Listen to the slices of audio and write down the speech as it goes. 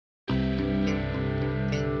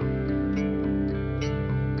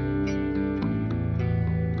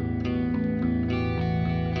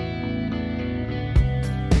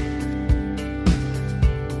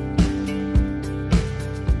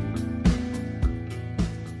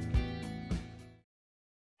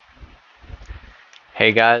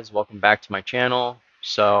Hey guys, welcome back to my channel.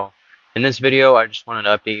 So in this video, I just wanted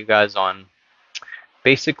to update you guys on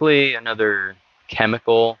basically another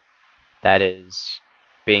chemical that is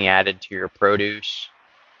being added to your produce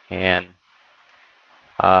and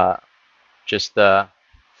uh, just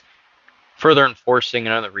further enforcing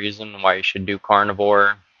another reason why you should do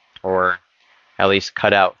carnivore or at least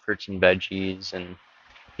cut out fruits and veggies and,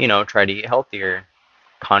 try to eat healthier,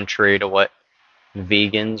 contrary to what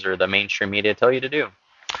vegans or the mainstream media tell you to do.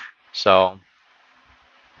 So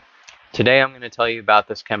today I'm going to tell you about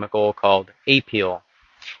this chemical called apeel,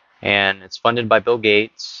 and it's funded by Bill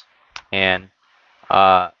Gates. And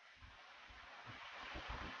uh,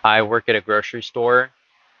 I work at a grocery store,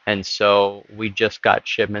 and so we just got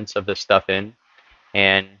shipments of this stuff in,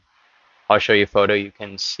 and I'll show you a photo. You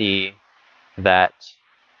can see that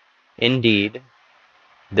indeed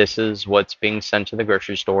this is what's being sent to the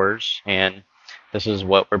grocery stores, and this is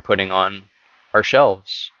what we're putting on our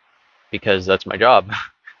shelves because that's my job.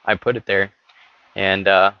 I put it there, and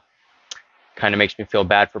kind of makes me feel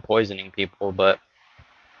bad for poisoning people, but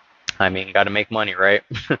I mean, got to make money, right?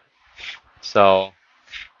 So,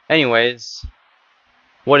 anyways,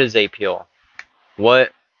 what is apeel?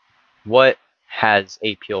 What what has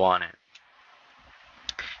apeel on it?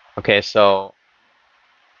 Okay, so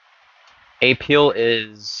apeel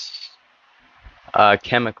is a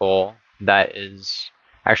chemical that is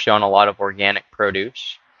actually on a lot of organic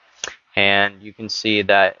produce, and you can see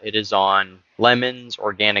that it is on lemons,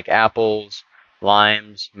 organic apples,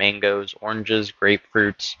 limes, mangoes, oranges,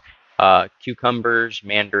 grapefruits, cucumbers,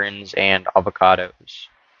 mandarins, and avocados.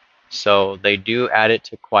 So they do add it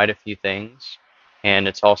to quite a few things, and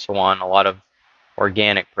it's also on a lot of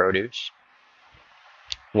organic produce,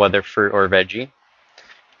 whether fruit or veggie.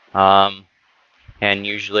 Um, and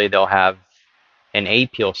usually they'll have an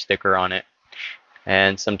apeel sticker on it,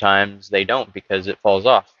 and sometimes they don't because it falls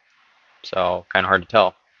off. So kind of hard to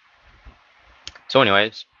tell. So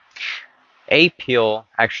anyways, apeel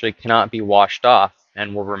actually cannot be washed off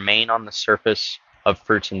and will remain on the surface of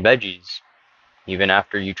fruits and veggies. Even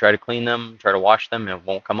after you try to clean them, try to wash them, it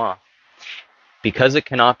won't come off. Because it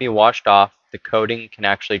cannot be washed off, the coating can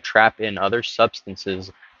actually trap in other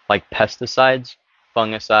substances like pesticides,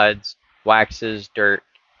 fungicides, waxes, dirt,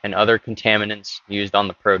 and other contaminants used on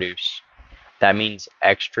the produce. That means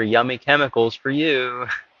extra yummy chemicals for you,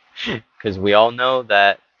 because we all know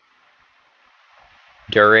that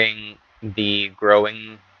during the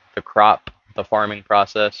growing the crop, the farming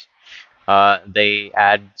process, they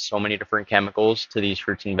add so many different chemicals to these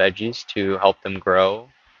fruits and veggies to help them grow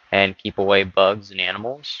and keep away bugs and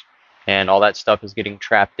animals. And all that stuff is getting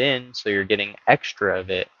trapped in, so you're getting extra of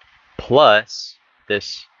it, plus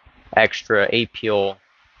this extra apeel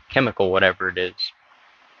chemical, whatever it is.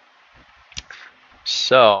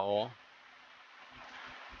 So,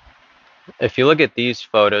 if you look at these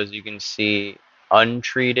photos, you can see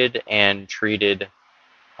untreated and treated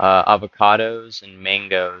avocados and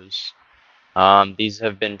mangoes. These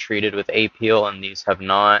have been treated with apeel and these have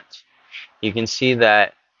not. You can see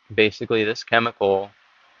that basically this chemical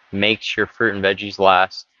makes your fruit and veggies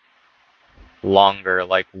last longer,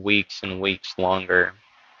 like weeks and weeks longer.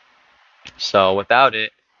 So without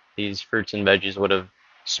it, these fruits and veggies would have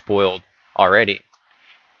spoiled already.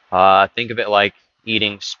 Think of it like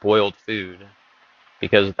eating spoiled food,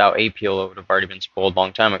 because without apeel, it would have already been spoiled a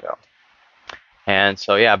long time ago. And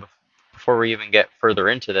so yeah, before we even get further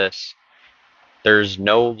into this, there's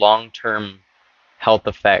no long-term health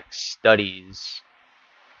effects studies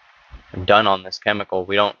done on this chemical.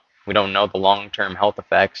 We don't know the long-term health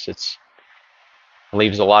effects. It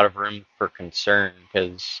leaves a lot of room for concern,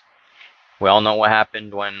 because we all know what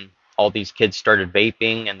happened when all these kids started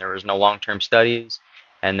vaping and there was no long-term studies,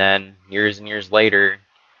 and then years and years later,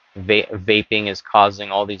 vaping is causing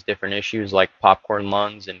all these different issues like popcorn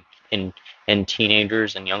lungs in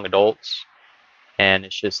teenagers and young adults, and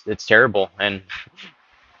it's terrible. And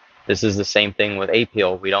this is the same thing with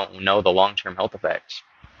apeel. We don't know the long-term health effects,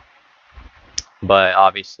 but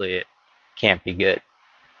obviously it can't be good.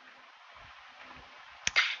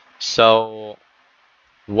 So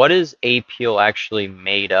what is apeel actually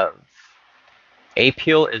made of?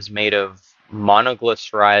 Apeel is made of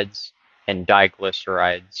monoglycerides and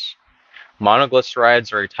diglycerides.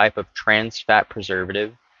 Monoglycerides are a type of trans fat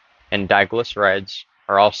preservative, and diglycerides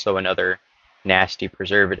are also another nasty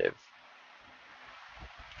preservative.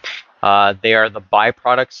 They are the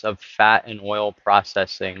byproducts of fat and oil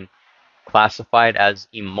processing, classified as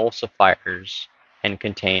emulsifiers, and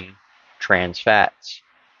contain trans fats.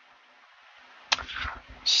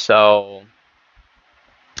 So,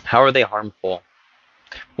 how are they harmful?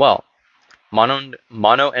 Well,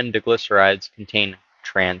 mono and diglycerides contain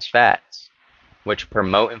trans fats, which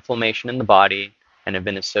promote inflammation in the body and have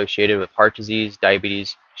been associated with heart disease,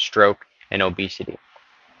 diabetes, stroke, and obesity.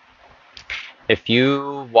 If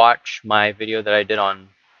you watch my video that I did on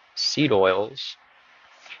seed oils,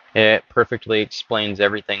 it perfectly explains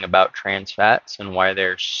everything about trans fats and why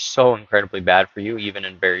they're so incredibly bad for you, even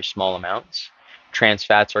in very small amounts. Trans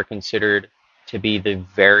fats are considered to be the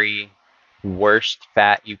very worst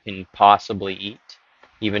fat you can possibly eat,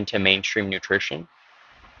 even to mainstream nutrition.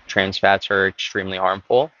 Trans fats are extremely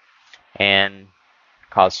harmful and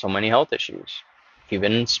cause so many health issues,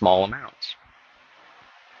 even in small amounts.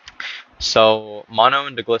 So mono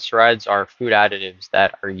and diglycerides are food additives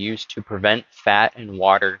that are used to prevent fat and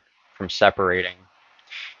water from separating.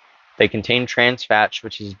 They contain trans fats,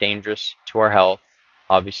 which is dangerous to our health,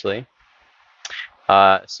 obviously,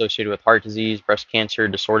 associated with heart disease, breast cancer,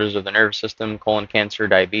 disorders of the nervous system, colon cancer,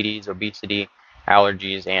 diabetes, obesity,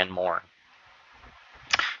 allergies, and more.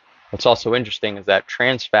 What's also interesting is that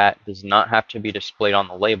trans fat does not have to be displayed on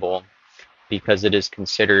the label because it is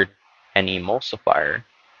considered an emulsifier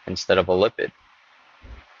instead of a lipid.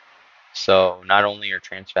 So not only are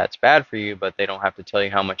trans fats bad for you, but they don't have to tell you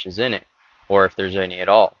how much is in it or if there's any at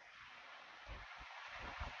all.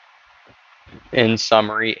 In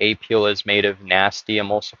summary, apeel is made of nasty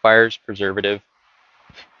emulsifiers,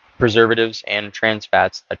 preservatives, and trans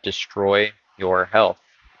fats that destroy your health.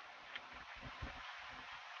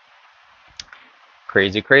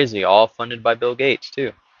 Crazy, crazy, all funded by Bill Gates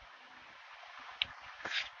too.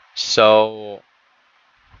 So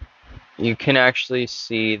you can actually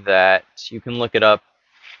see that, you can look it up.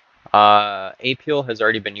 Apeel has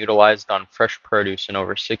already been utilized on fresh produce in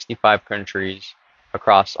over 65 countries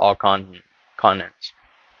across all continents.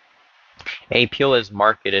 Apeel is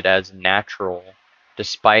marketed as natural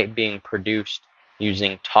despite being produced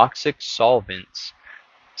using toxic solvents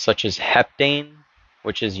such as heptane,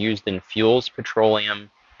 which is used in fuels,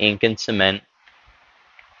 petroleum, ink, and cement,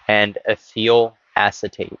 and ethyl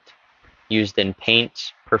acetate, used in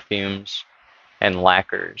paints, perfumes, and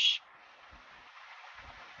lacquers.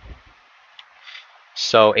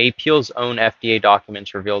 So Apeel's own FDA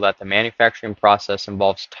documents reveal that the manufacturing process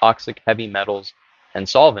involves toxic heavy metals and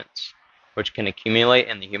solvents, which can accumulate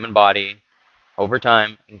in the human body over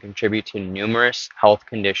time and contribute to numerous health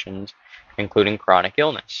conditions, including chronic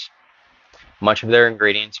illness. Much of their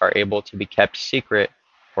ingredients are able to be kept secret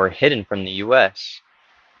or hidden from the U.S.,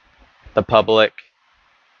 the public,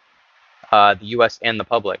 the U.S. and the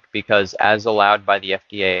public, because as allowed by the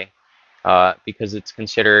FDA, because it's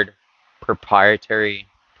considered proprietary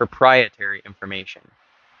information.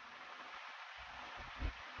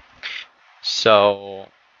 So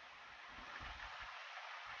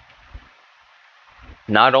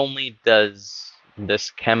not only does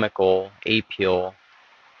this chemical apeel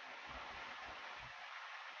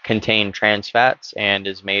contain trans fats and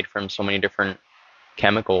is made from so many different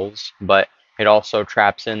chemicals, but it also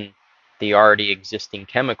traps in the already existing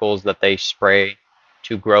chemicals that they spray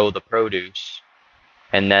to grow the produce,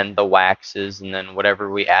 and then the waxes, and then whatever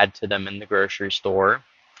we add to them in the grocery store.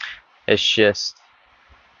 It's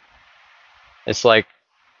like,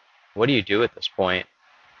 what do you do at this point?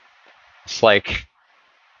 It's like,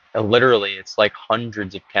 literally, it's like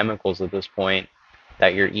hundreds of chemicals at this point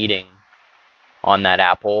that you're eating on that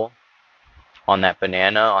apple, on that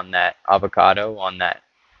banana, on that avocado, on that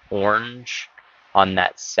orange, on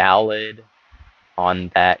that salad,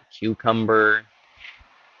 on that cucumber.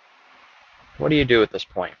 What do you do at this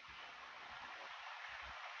point?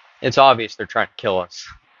 It's obvious they're trying to kill us.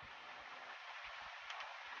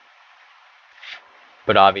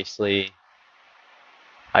 But obviously,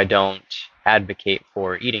 I don't advocate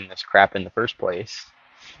for eating this crap in the first place.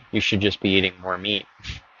 You should just be eating more meat.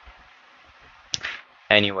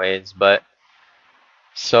 Anyways, but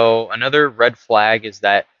so another red flag is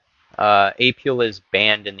that apeel is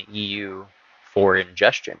banned in the EU for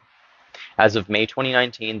ingestion. As of May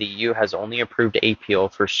 2019, the EU has only approved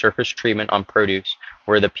apeel for surface treatment on produce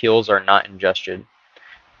where the peels are not ingested.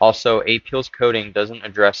 Also, apeel's coating doesn't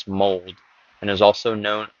address mold, and is also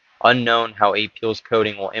unknown how apeel's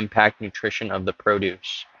coating will impact nutrition of the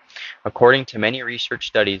produce. According to many research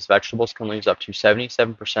studies, vegetables can lose up to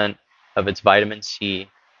 77% of its vitamin C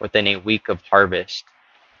within a week of harvest,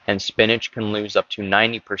 and spinach can lose up to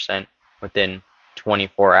 90% within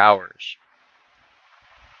 24 hours.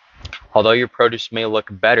 Although your produce may look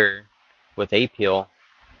better with apeel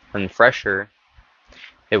and fresher,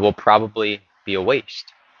 it will probably be a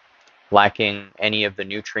waste, lacking any of the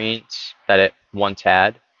nutrients that it once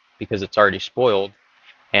had because it's already spoiled,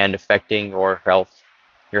 and affecting your health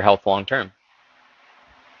long term.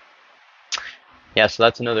 Yeah, so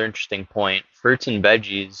that's another interesting point. Fruits and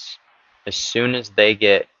veggies, as soon as they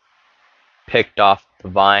get picked off the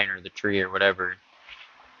vine or the tree or whatever,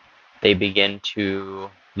 they begin to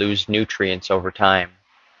lose nutrients over time.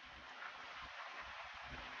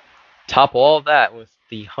 Top all of that with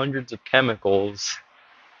the hundreds of chemicals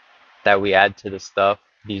that we add to the stuff,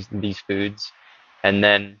 these foods, and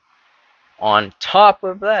then on top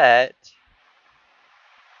of that,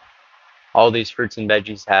 all these fruits and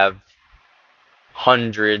veggies have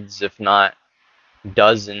hundreds, if not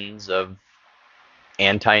dozens, of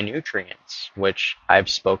anti-nutrients, which I've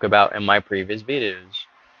spoke about in my previous videos.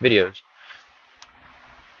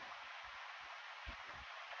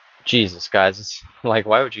 Jesus, guys, it's like,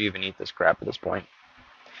 why would you even eat this crap at this point?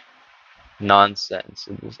 Nonsense.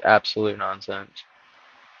 It is absolute nonsense.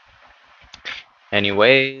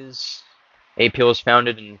 Anyways, apeel was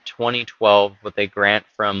founded in 2012 with a grant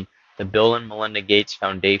from the Bill and Melinda Gates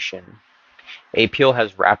Foundation. apeel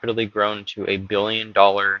has rapidly grown to a $1 billion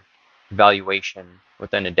valuation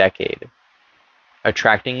within a decade,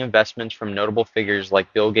 attracting investments from notable figures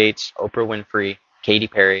like Bill Gates, Oprah Winfrey, Katy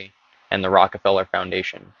Perry, and the Rockefeller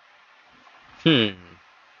Foundation.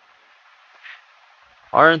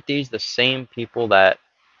 Aren't these the same people that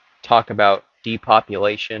talk about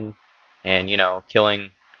depopulation and,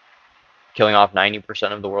 killing off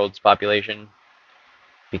 90% of the world's population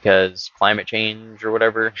because climate change or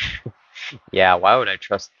whatever? Yeah, why would I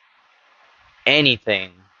trust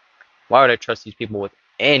anything? Why would I trust these people with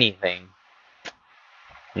anything?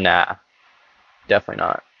 Nah, definitely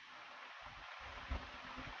not.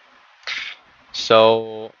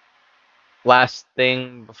 So, last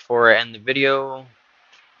thing before I end the video,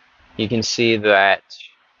 you can see that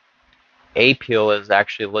apeel is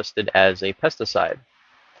actually listed as a pesticide,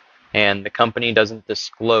 and the company doesn't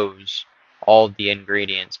disclose all the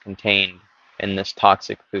ingredients contained in this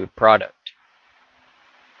toxic food product.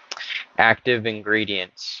 Active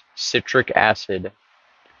ingredients: citric acid,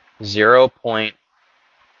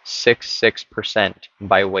 0.66%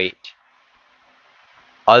 by weight.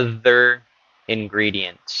 Other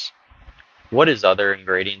ingredients. What is other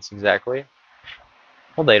ingredients exactly?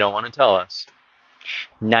 Well, they don't want to tell us.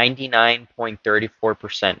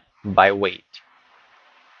 99.34% by weight.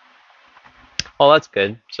 Well, that's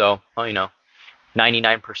good. So,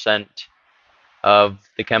 99% of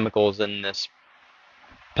the chemicals in this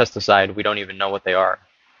pesticide, we don't even know what they are.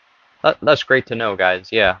 That's great to know,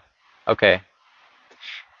 guys. Yeah. Okay.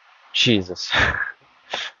 Jesus.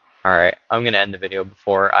 Alright, I'm going to end the video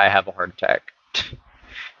before I have a heart attack.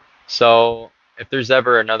 So, if there's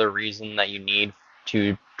ever another reason that you need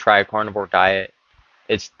to try a carnivore diet,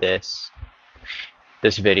 it's this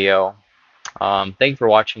video. Thank you for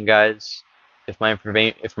watching, guys. If my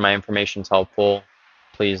information is helpful,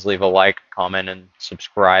 please leave a like, comment, and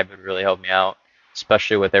subscribe. It would really help me out,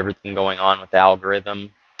 especially with everything going on with the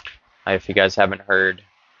algorithm. If you guys haven't heard,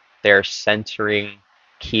 they're censoring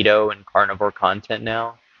keto and carnivore content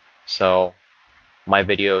now, so my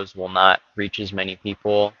videos will not reach as many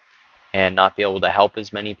people and not be able to help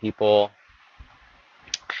as many people,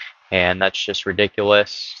 and that's just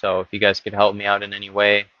ridiculous. So if you guys could help me out in any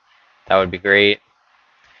way, that would be great.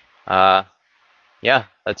 Yeah,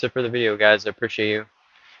 that's it for the video, guys. I appreciate you,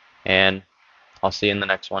 and I'll see you in the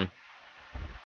next one.